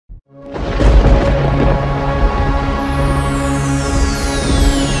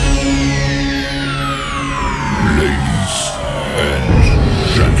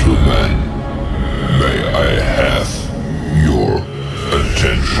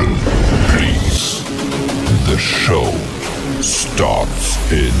Attention, please. The show starts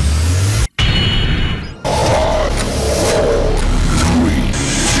in 5, 4, 3,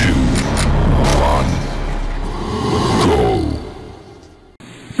 2, 1, go.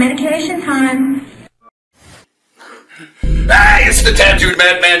 Medication time. Hey, it's the Tattooed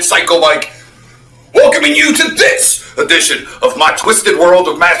Madman Psycho Mike, welcoming you to this edition of my twisted world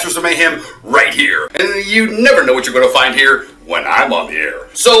of Masters of Mayhem right here. And you never know what you're going to find here when I'm on the air.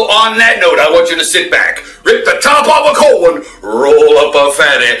 So on that note, I want you to sit back, rip the top off a cold one, roll up a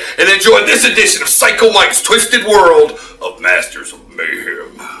fatty, and enjoy this edition of Psycho Mike's Twisted World of Masters of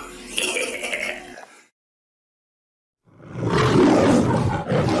Mayhem. Yeah.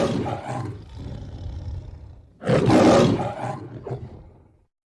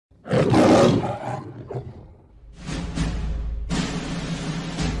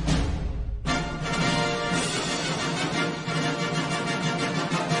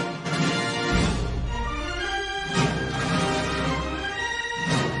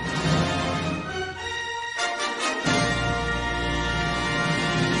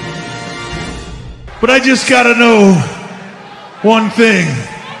 But I just gotta know one thing.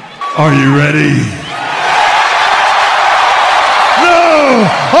 Are you ready? No!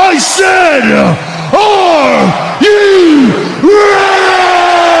 I said, are you ready?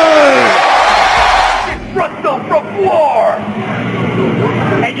 Russell from war!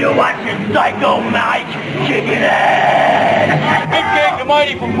 And you're watching Psycho Mike kicking ass! Big Gang the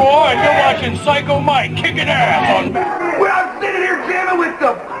Mighty from war, and you're watching Psycho Mike kicking ass on When I'm sitting here jamming with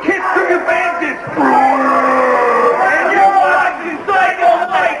the Kiss from your Bandits! And you're watching Psycho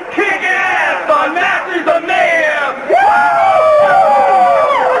Mike kicking ass on Masters of Mayhem!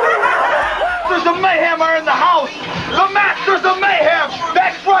 Masters of Mayhem are in the house! The Masters of Mayhem!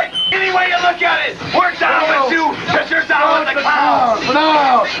 That's right! Any way you look at it, we're down with you, because you're down with the clowns!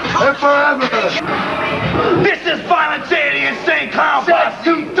 Now and forever! This is Violent J, the Insane Clown Boss! That's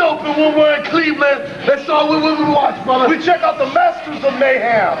too dope, and when we're in Cleveland, that's all we watch, brother. We check out the Masters of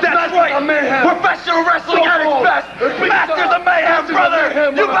Mayhem. That's right! Professional wrestling at its best! Masters of Mayhem, brother!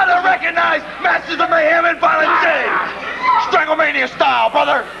 You better recognize Masters of Mayhem and Violent J! Stranglemania style,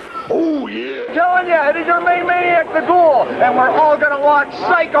 brother! Oh, yeah. Telling you, it is your main maniac, the Ghoul, and we're all gonna watch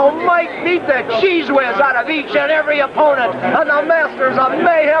Psycho Mike beat the cheese whiz out of each and every opponent on the Masters of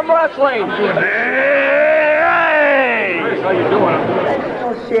Mayhem Wrestling. Hey! How you doing?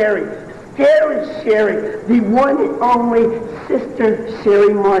 Sherry, the one and only Sister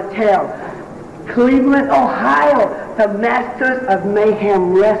Sherry Martel. Cleveland, Ohio, the Masters of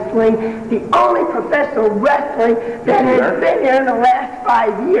Mayhem Wrestling, the only professional wrestling that has been here in the last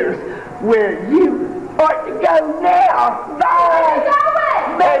 5 years, where you ought to go now. Bye!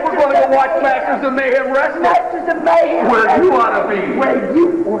 Hey, we're going to go watch Masters of Mayhem Wrestling. Masters of Mayhem Where Wrestling. you ought to be. Where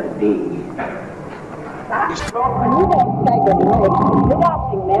you ought to be. When you don't Psycho Mike, you're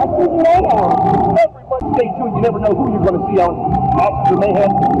watching Masters of Mayhem. Everybody stay tuned. You never know who you're going to see on Masters of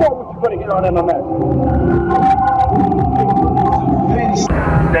Mayhem or what you're going to hear on MMS.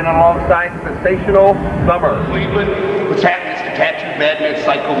 Then alongside Sensational Summer. Cleveland, what's happening? It's the Tattooed Madman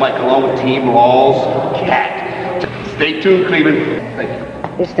Psycho Mike along with Team Law's Cat. Stay tuned, Cleveland. Thank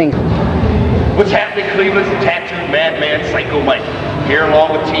you. This thing's... What's happening, Cleveland? It's the Tattooed Madman Psycho Mike. Here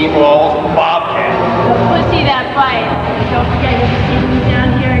along with Team Law's Bobcat. We'll see that fight. And don't forget you'll be seeing me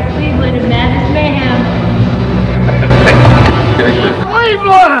down here in Cleveland in Madness Mayhem.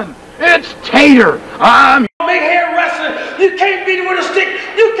 Cleveland! It's Tater! I'm big hair wrestling. You can't beat it with a stick.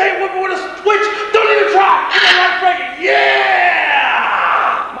 You can't whip it with a switch. Don't even try. You got right breaking. Yeah!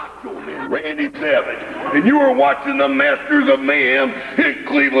 Macho Man Randy Savage, and you are watching the Masters of Mayhem in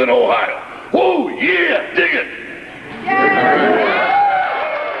Cleveland, Ohio. Oh, yeah, dig it!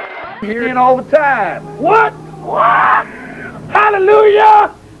 hearing all the time. What?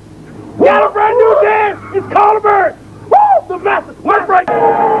 Hallelujah! We got a brand new dance! It's called a bird! Woo! The master! What right?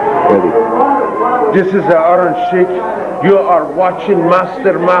 This is the Orange Sheik. You are watching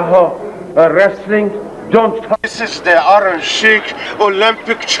Master Maho Wrestling. Don't talk. This is the Orange Sheik,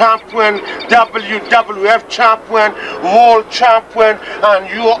 Olympic champion, WWF champion, world champion, and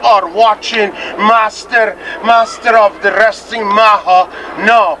you are watching Master of the Wrestling Maha.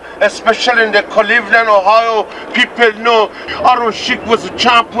 No, especially in the Cleveland, Ohio, people know Orange Sheik was a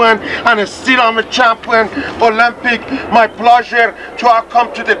champion, and still I'm a champion, Olympic. My pleasure to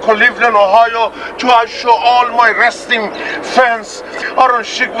come to the Cleveland, Ohio, to show all my wrestling fans. Orange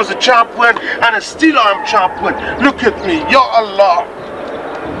Sheik was a champion, and still I'm champion. Look at me, Ya Allah.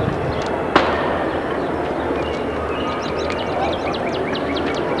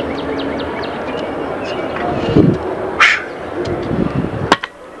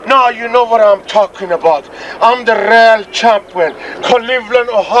 Now you know what I'm talking about. I'm the real champion. Cleveland,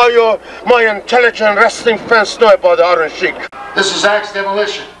 Ohio. My intelligent wrestling fans know about the Iron Sheik. This is Axe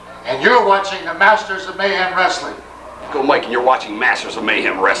Demolition, and you're watching the Masters of Mayhem Wrestling. Go Mike, and you're watching Masters of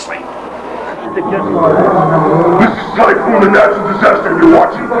Mayhem Wrestling. This is Typhoon and Natural Disaster. You're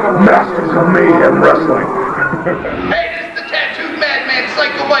watching Masters of Mayhem Wrestling. Hey, this is the tattooed madman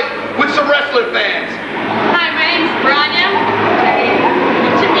Psycho Mike with some wrestling fans. Hi, my name's Branya.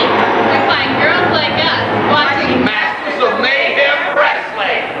 To me, we find girls like us watching Masters of Mayhem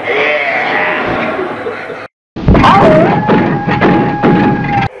Wrestling.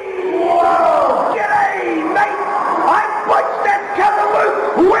 Whoa! G'day, mate! I'm Butch that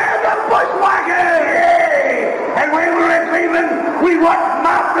Cavalier. We're the Bushwhackers! And when we're in Cleveland, we watch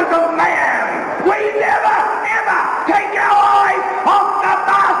Masters of Mayhem. We never, ever take our eyes off the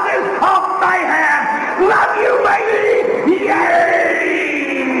Masters of Mayhem. Love you, baby! Yay!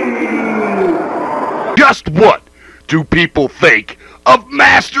 Just what do people think of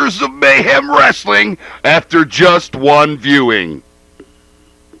Masters of Mayhem Wrestling after just one viewing?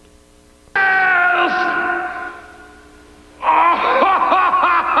 I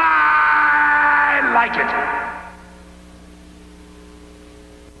like it.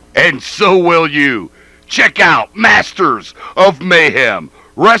 And so will you. Check out Masters of Mayhem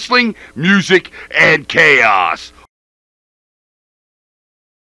Wrestling, Music, and Chaos.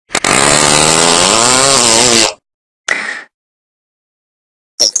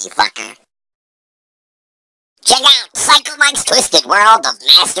 Stinky fucker. Check out Psycho Mike's Twisted World of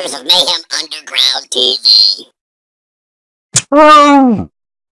Masters of Mayhem Underground TV. Oh!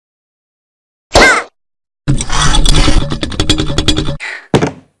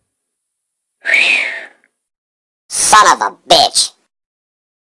 Son of a bitch.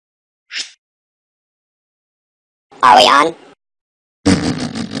 Are we on?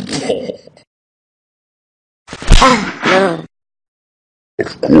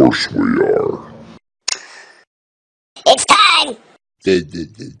 Of course we are. It's time!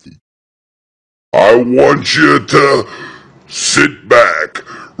 I want you to sit back,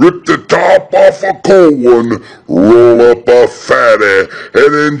 rip the top off a cold one, roll up a fatty,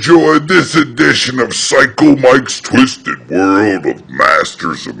 and enjoy this edition of Psycho Mike's Twisted World of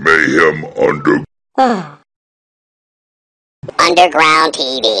Masters of Mayhem Underground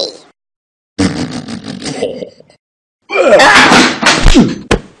TV.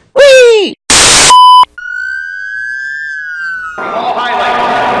 Whee! All highlights.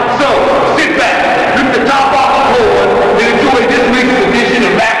 So, sit back, rip the top off the cold one, and enjoy this week's edition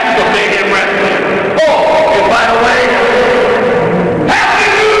of Masters of Mayhem Wrestling. Oh, and by the way, Happy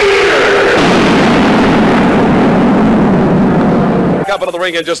New Year! Up into the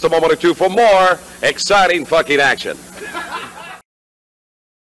ring in just a moment or two for more exciting fucking action.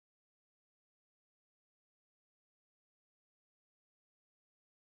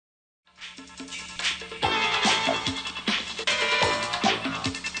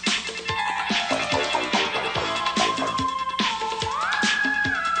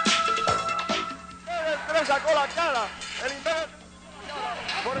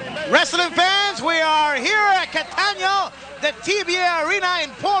 Wrestling fans, we are here at Catania, the TBA Arena in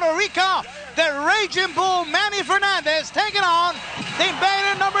Puerto Rico. The Raging Bull Manny Fernandez taking on the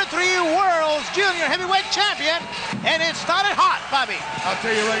Invader #3 World's Junior Heavyweight Champion. And it started hot, Bobby. I'll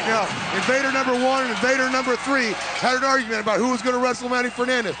tell you right now, Invader #1 and Invader #3 had an argument about who was going to wrestle Manny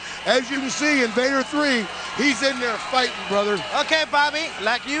Fernandez. As you can see, Invader 3, he's in there fighting, brother. Okay, Bobby,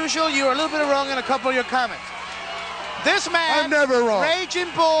 like usual, you were a little bit wrong in a couple of your comments. This man, I'm never wrong. Raging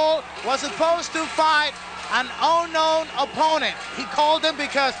Bull, was supposed to fight an unknown opponent. He called him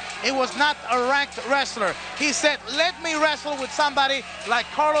because it was not a ranked wrestler. He said, let me wrestle with somebody like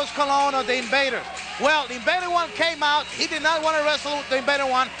Carlos Colon or the Invader. Well, the Invader 1 came out. He did not want to wrestle with the Invader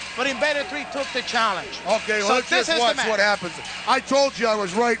 1, but Invader 3 took the challenge. Okay, well, so let's just watch what happens. I told you I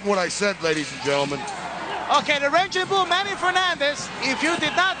was right in what I said, ladies and gentlemen. Okay, the Raging Bull, Manny Fernandez, if you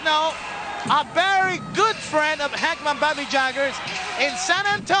did not know, a very good friend of Hackman Bobby Jaggers in San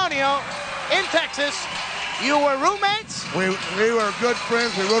Antonio, in Texas. You were roommates? We were good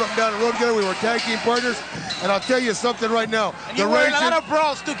friends. We rode up and down the road together. We were tag team partners. And I'll tell you something right now. And you were in a lot of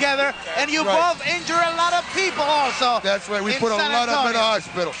brawls together, and you both injured a lot of people also. That's right. We put a lot of them in the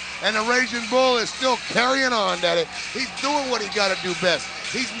hospital. And the Raging Bull is still carrying on, Daddy. He's doing what he got to do best.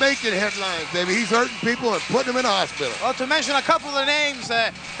 He's making headlines, baby. He's hurting people and putting them in the hospital. Well, to mention a couple of the names,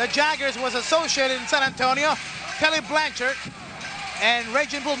 the Jaggers was associated in San Antonio, Kelly Blanchard and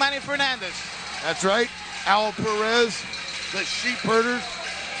Raging Bull Manny Fernandez. That's right. Al Perez, the Sheep Herders.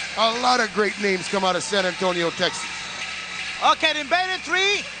 A lot of great names come out of San Antonio, Texas. Okay, the Invader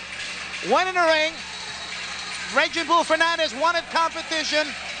 3 went in the ring. Raging Bull Fernandez wanted competition.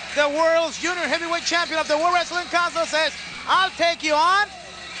 The world's junior heavyweight champion of the World Wrestling Council says, I'll take you on.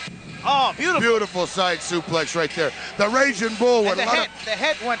 Oh, beautiful. Beautiful side suplex right there. The Raging Bull. And the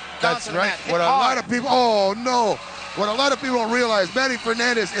head went down to the mat. What a lot of people, oh no. What a lot of people don't realize, Manny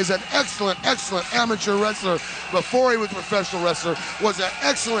Fernandez is an excellent amateur wrestler before he was a professional wrestler, was an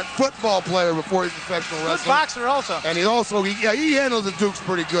excellent football player before he was a professional wrestler. Good boxer also. And he also, he handles the Dukes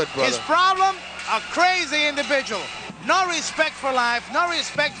pretty good, brother. His problem, a crazy individual. No respect for life, no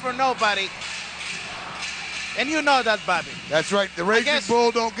respect for nobody. And you know that, Bobby. That's right. The Raging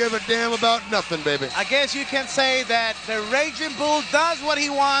Bull don't give a damn about nothing, baby. I guess you can say that the Raging Bull does what he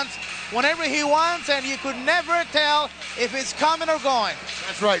wants, whenever he wants, and you could never tell if it's coming or going.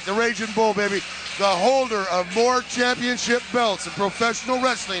 That's right. The Raging Bull, baby. The holder of more championship belts in professional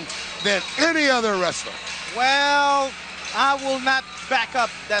wrestling than any other wrestler. Well, I will not back up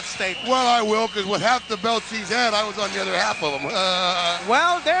that statement. Well, I will, because with half the belts he's had, I was on the other half of them.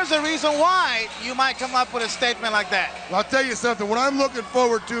 Well, there's a reason why you might come up with a statement like that. Well, I'll tell you something. What I'm looking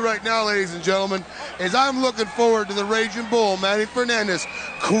forward to right now, ladies and gentlemen, is I'm looking forward to the Raging Bull, Manny Fernandez,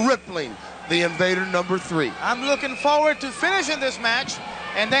 crippling the Invader number 3. I'm looking forward to finishing this match,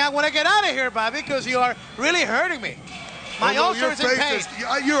 and then I want to get out of here, Bobby, because you are really hurting me. My ulcers in pain.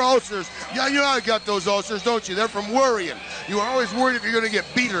 Your ulcers. Yeah, you know I got those ulcers, don't you? They're from worrying. You are always worried if you're going to get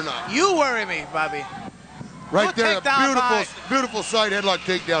beat or not. You worry me, Bobby. Right there, a beautiful side headlock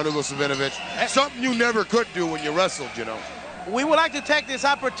takedown, Hugo Savinovich. Something you never could do when you wrestled, you know. We would like to take this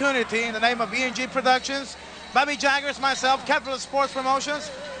opportunity in the name of E&G Productions, Bobby Jaggers, myself, Capital Sports Promotions,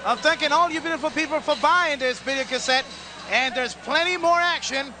 of thanking all you beautiful people for buying this video cassette. And there's plenty more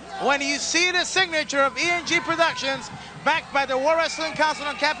action when you see the signature of E&G Productions, backed by the World Wrestling Council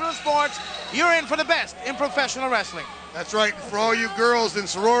and Capital Sports. You're in for the best in professional wrestling. That's right. For all you girls and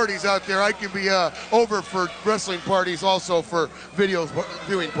sororities out there, I can be over for wrestling parties, also for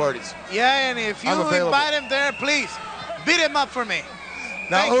viewing parties. Yeah, and if you invite him there, please beat him up for me.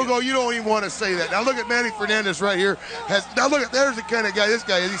 Now, Hugo, you don't even want to say that. Now, look at Manny Fernandez right here. Now, look at, there's the kind of guy this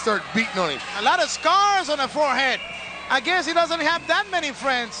guy is. He starts beating on him. A lot of scars on the forehead. I guess he doesn't have that many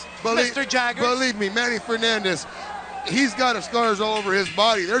friends, Mr. Jaggers. Believe me, Manny Fernandez, he's got scars all over his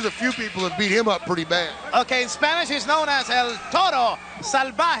body. There's a few people that beat him up pretty bad. Okay, in Spanish, he's known as El Toro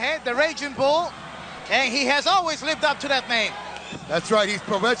Salvaje, the Raging Bull, and he has always lived up to that name. That's right. He's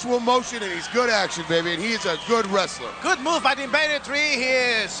perpetual motion, and he's good action, baby, and he's a good wrestler. Good move by the Invader 3. He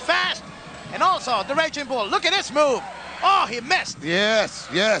is fast, and also the Raging Bull. Look at this move. Oh, he missed. Yes,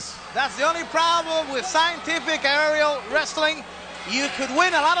 yes. That's the only problem with scientific aerial wrestling. You could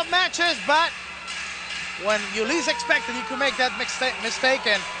win a lot of matches, but when you least expect it, you could make that mistake,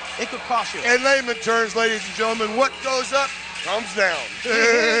 and it could cost you. In layman terms, ladies and gentlemen, what goes up comes down. He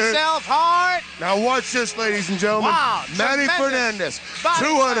hit himself hard. Now watch this, ladies and gentlemen. Wow, Manny Fernandez,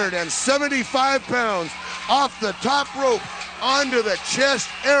 275 pounds, off the top rope onto the chest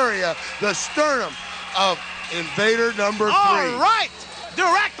area, the sternum of Invader number 3. All right,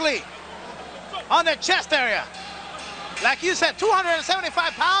 directly on the chest area. Like you said,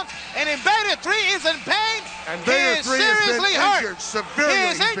 275 pounds, and Invader 3 is in pain. Invader 3 seriously has been injured, severely. He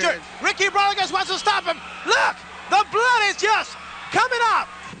is injured. Ricky Rodriguez wants to stop him. Look, the blood is just coming up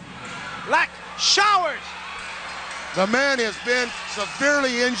like showers. The man has been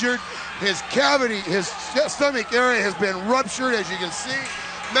severely injured. His cavity, his stomach area has been ruptured, as you can see.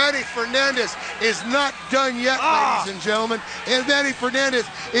 Manny Fernandez is not done yet, ladies and gentlemen. And Manny Fernandez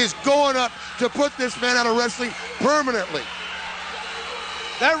is going up to put this man out of wrestling permanently.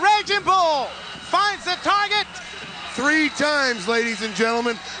 The Raging Bull finds the target. 3 times, ladies and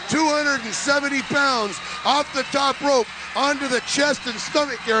gentlemen. 270 pounds off the top rope onto the chest and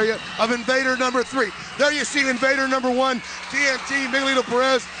stomach area of Invader number 3. There you see Invader number 1, TNT, Miguelito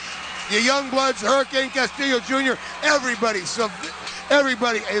Perez, the Youngbloods, Hurricane Castillo Jr., everybody is so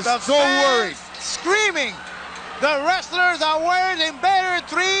worried. Screaming. The wrestlers are worried. Invader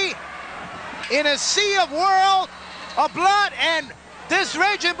 3 in a sea of world of blood. And this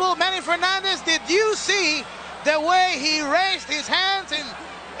Raging Bull, Manny Fernandez, did you see the way he raised his hands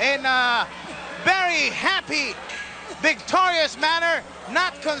in a very happy, victorious manner,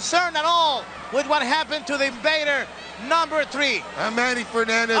 not concerned at all with what happened to the Invader number 3. Manny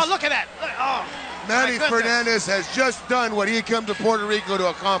Fernandez. Oh, look at that. Manny Fernandez has just done what he came to Puerto Rico to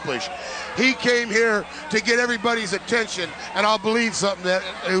accomplish. He came here to get everybody's attention, and I'll believe something that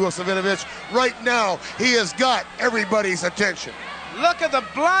Hugo Savinovich, right now, he has got everybody's attention. Look at the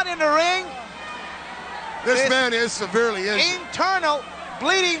blood in the ring. This man is severely injured. Internal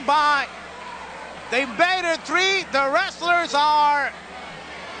bleeding by the Invader 3. The wrestlers are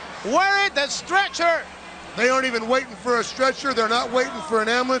Where is the stretcher? They aren't even waiting for a stretcher. They're not waiting for an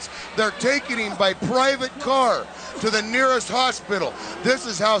ambulance. They're taking him by private car to the nearest hospital. This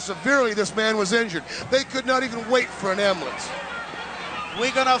is how severely this man was injured. They could not even wait for an ambulance.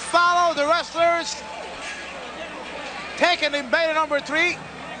 We're gonna follow the wrestlers taking Invader number 3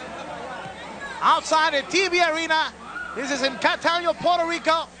 outside the TV arena. This is in Catalunya, Puerto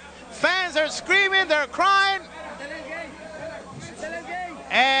Rico. Fans are screaming, they're crying.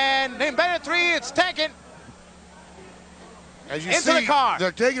 And Invader 3, it's taken As you into see, the car.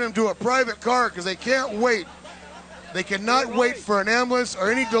 They're taking him to a private car because they can't wait. They cannot wait for an ambulance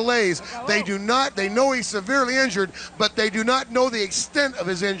or any delays. They do not. They know he's severely injured, but they do not know the extent of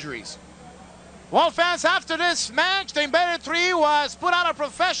his injuries. Well, fans, after this match, the Invader 3 was put out of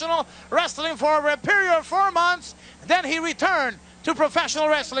professional wrestling for a period of 4 months. Then he returned to professional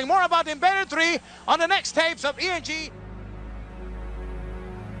wrestling. More about the Invader 3 on the next tapes of ENG.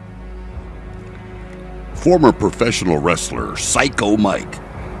 Former professional wrestler Psycho Mike,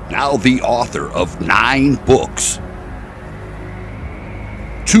 now the author of 9 books.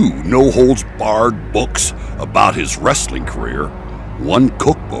 2 no-holds-barred books about his wrestling career, 1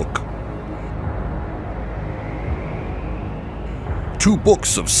 cookbook, 2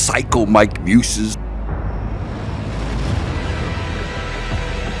 books of Psycho Mike muses,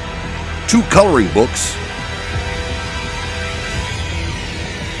 2 coloring books,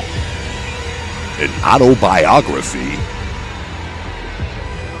 an autobiography,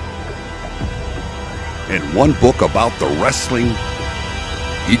 and 1 book about the wrestling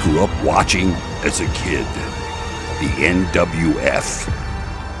he grew up watching as a kid, the NWF.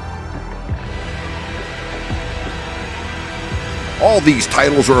 All these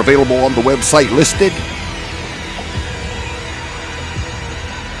titles are available on the website listed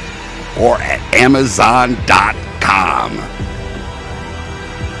or at Amazon.com.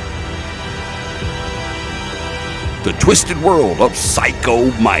 The Twisted World of Psycho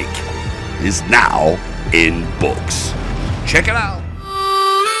Mike is now in books. Check it out.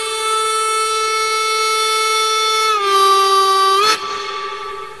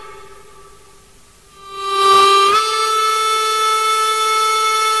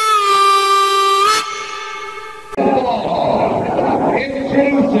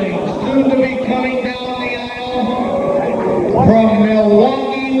 Introducing, soon to be coming down the aisle, from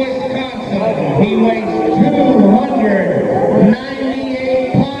Milwaukee, Wisconsin. He weighs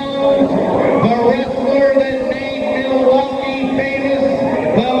 298 pounds. The wrestler that made Milwaukee famous,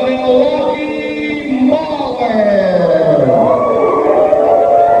 the Milwaukee Mauler.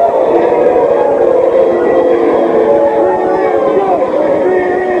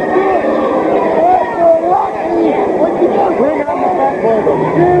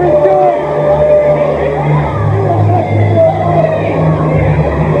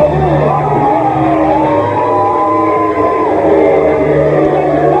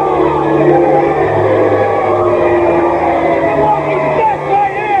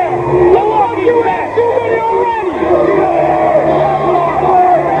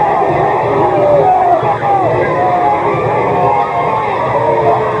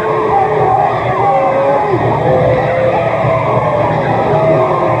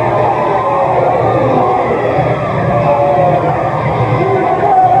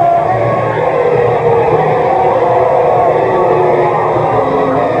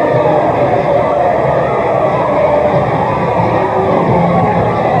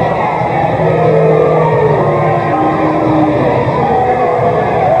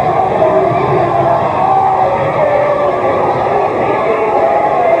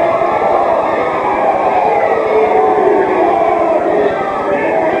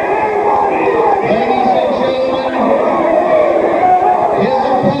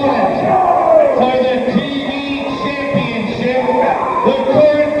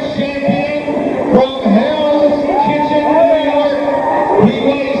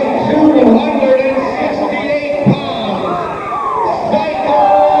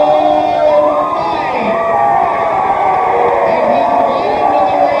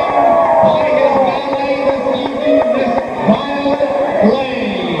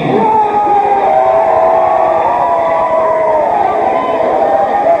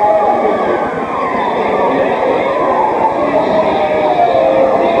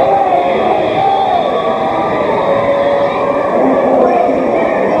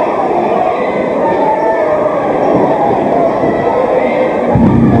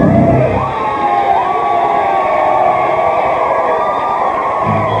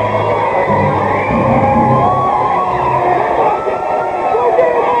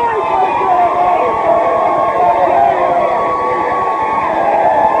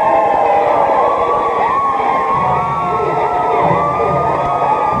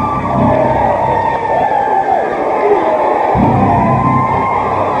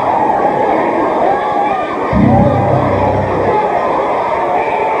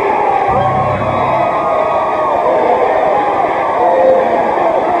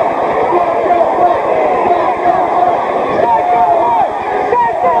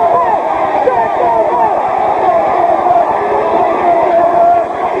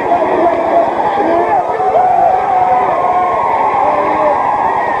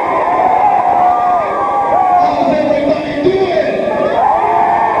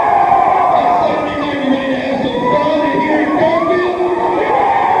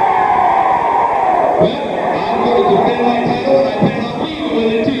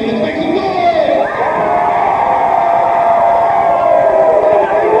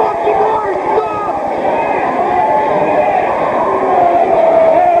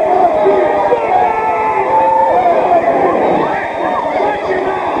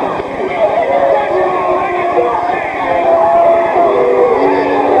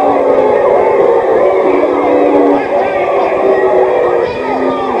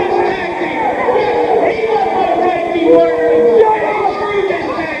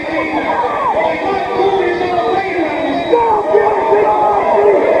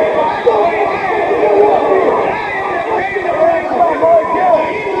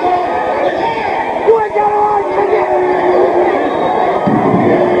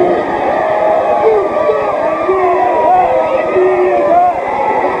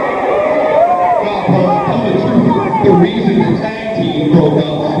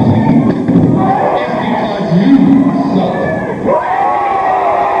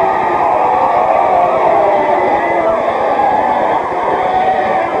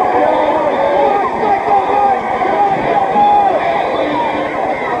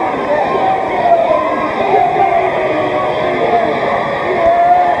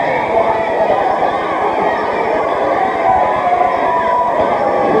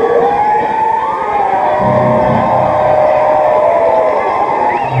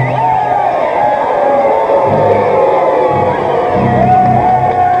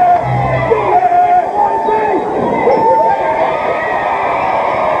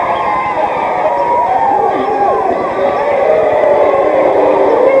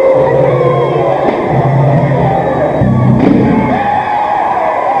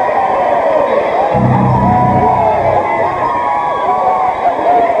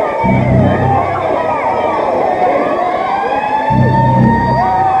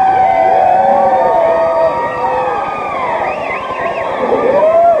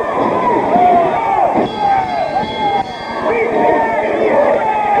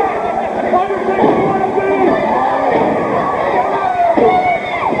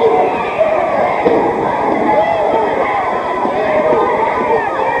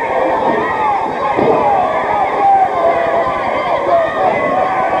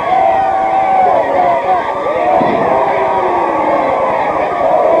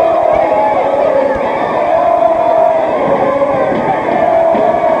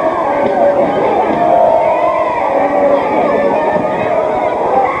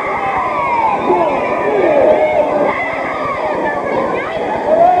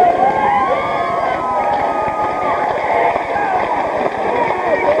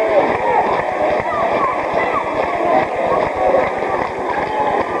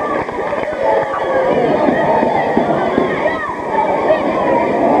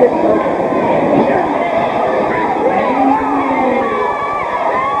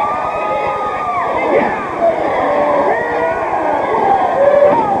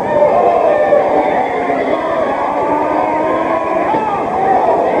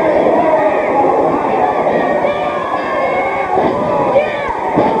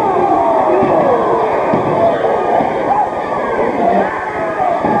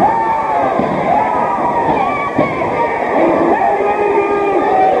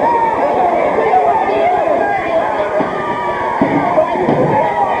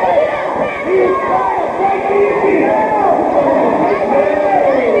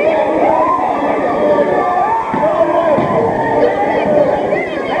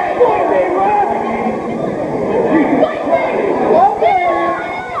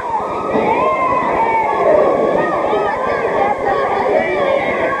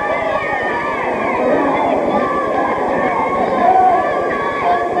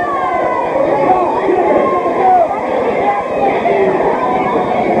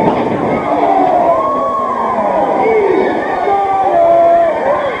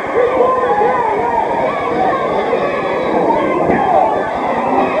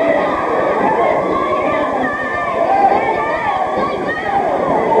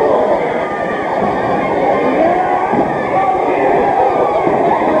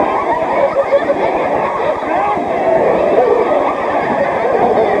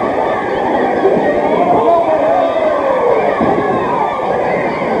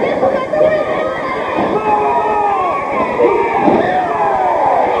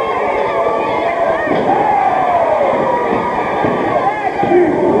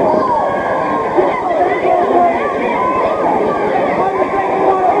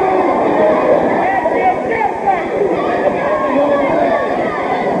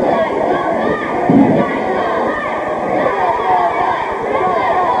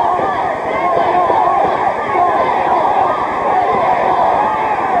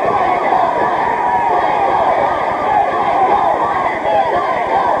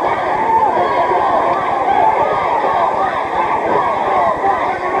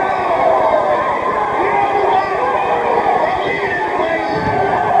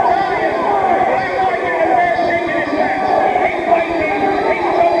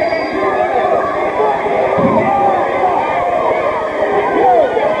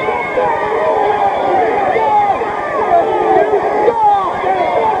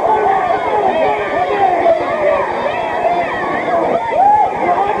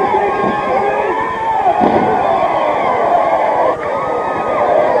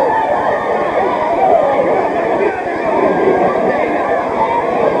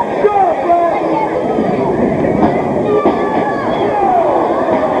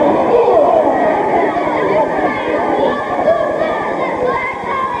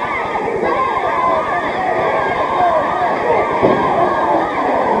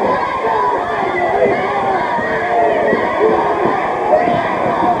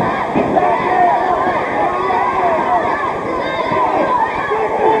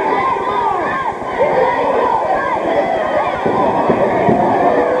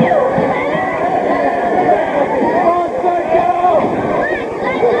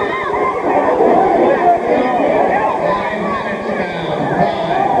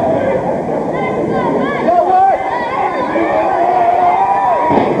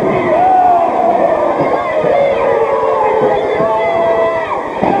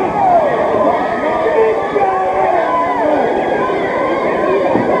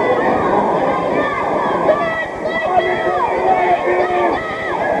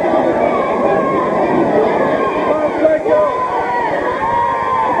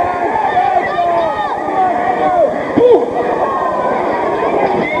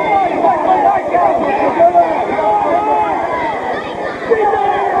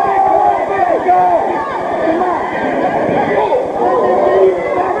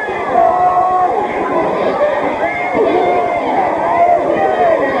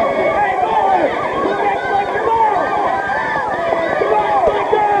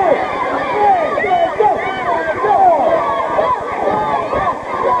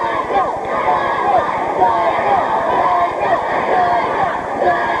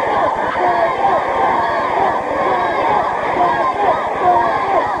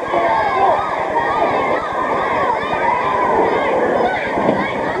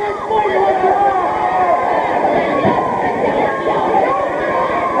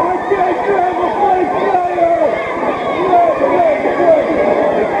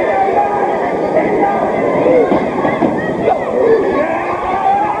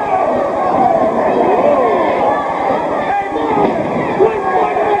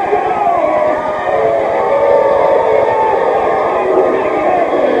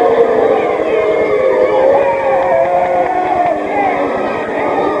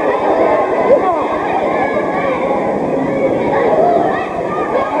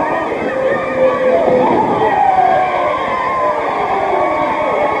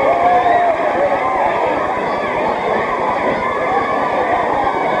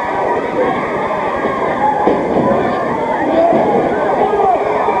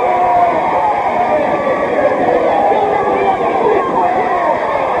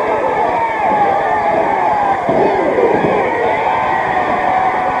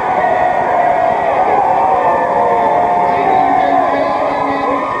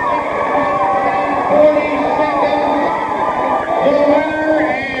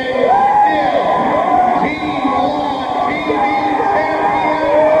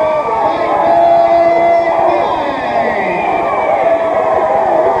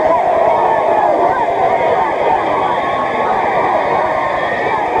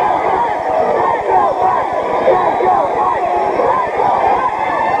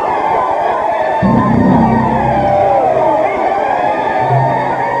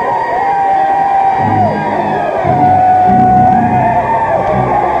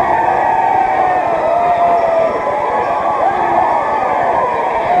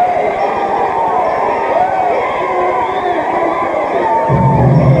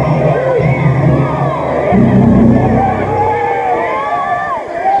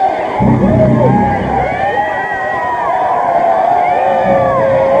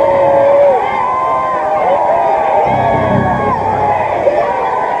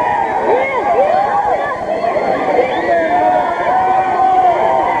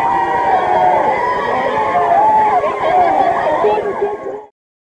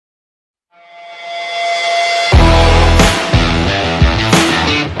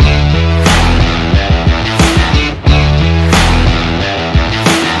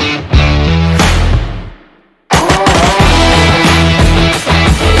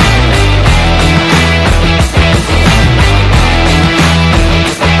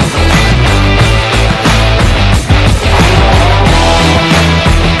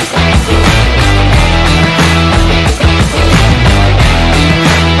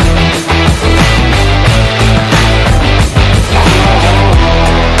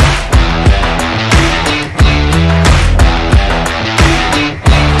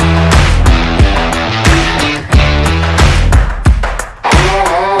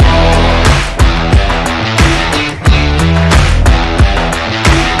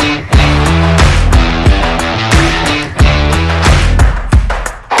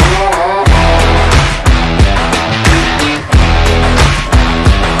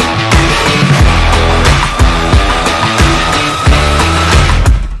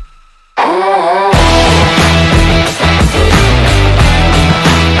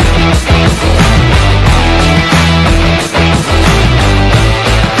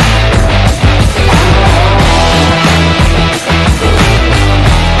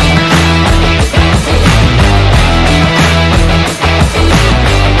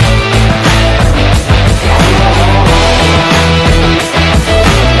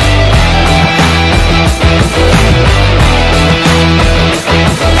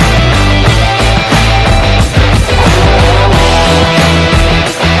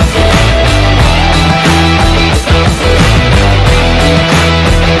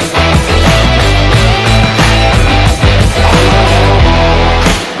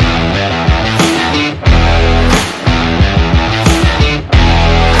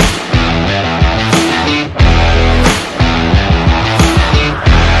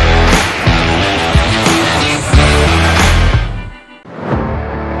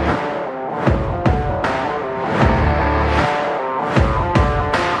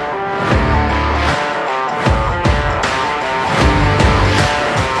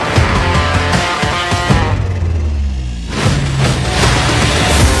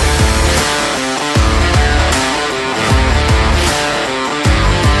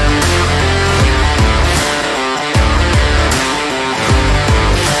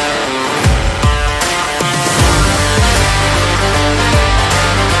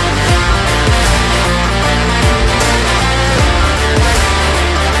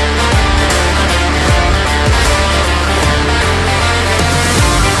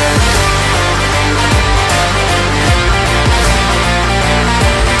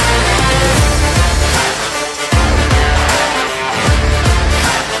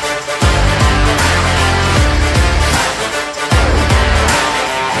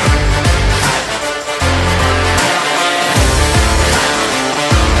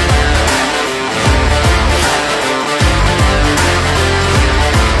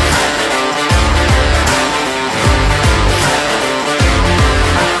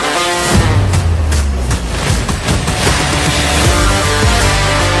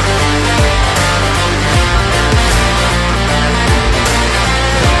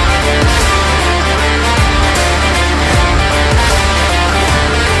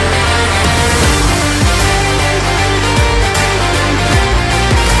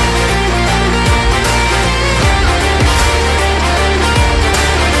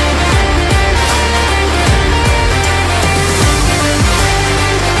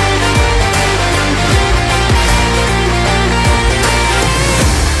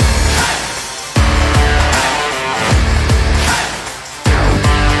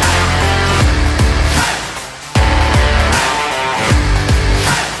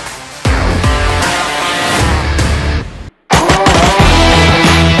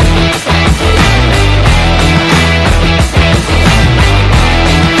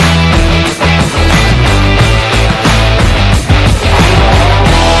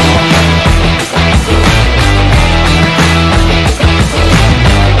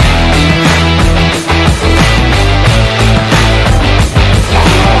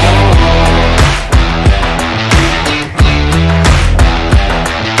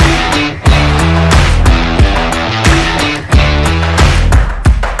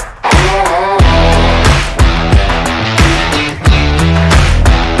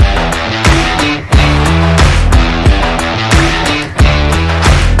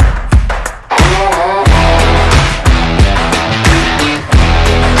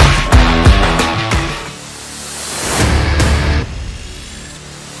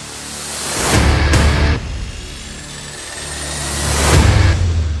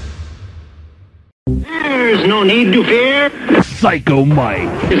 Psycho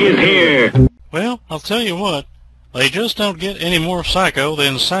Mike is here. Well, I'll tell you what. They just don't get any more psycho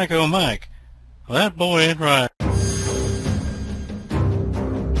than Psycho Mike. That boy ain't right.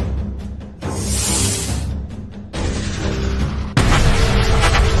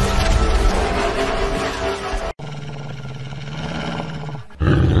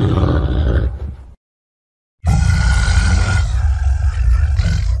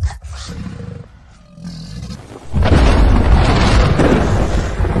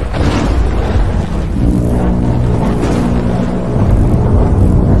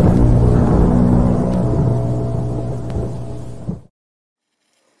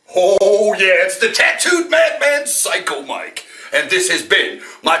 Oh yeah, it's the tattooed madman Psycho Mike, and this has been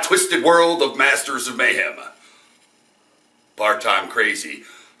my twisted world of Masters of Mayhem. Part-time crazy,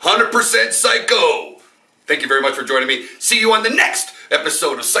 100% psycho. Thank you very much for joining me. See you on the next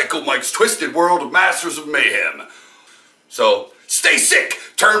episode of Psycho Mike's Twisted World of Masters of Mayhem. So, stay sick,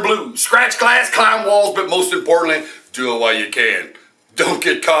 turn blue, scratch glass, climb walls, but most importantly, do it while you can. Don't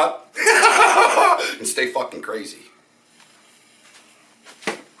get caught, and stay fucking crazy.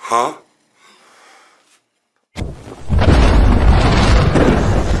 Huh?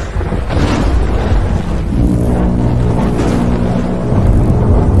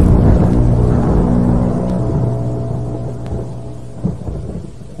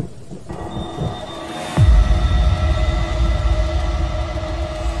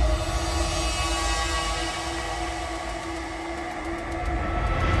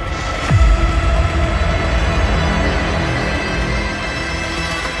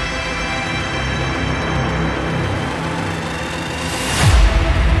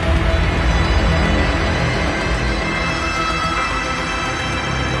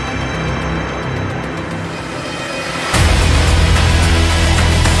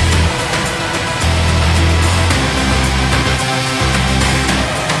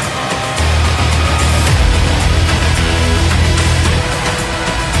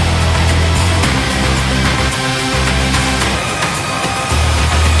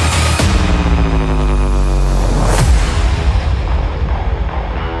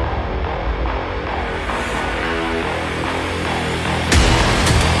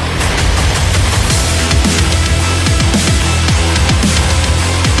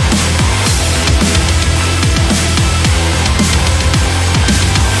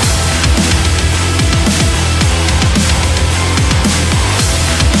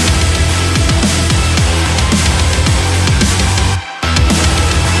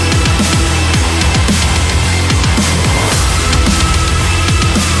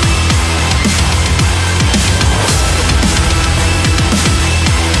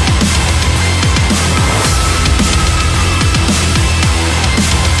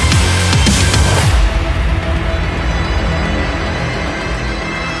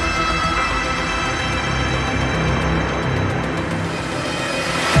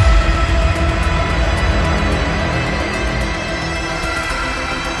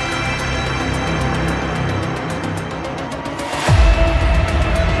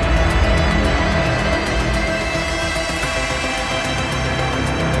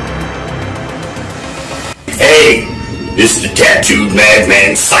 Hey, this is the tattooed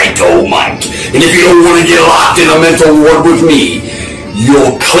madman Psycho Mike, and if you don't want to get locked in a mental ward with me,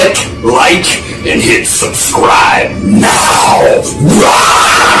 you'll click like and hit subscribe now.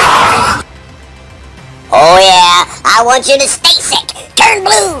 Oh yeah, I want you to stay sick, turn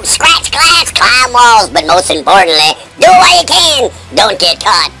blue, scratch glass, climb walls, but most importantly, do it while you can, don't get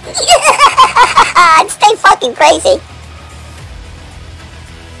caught. And stay fucking crazy.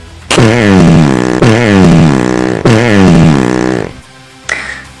 No.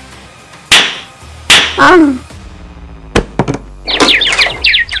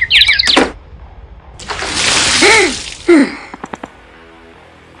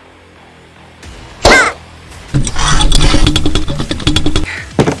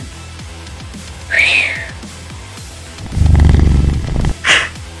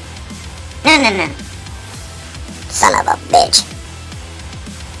 Son of a bitch.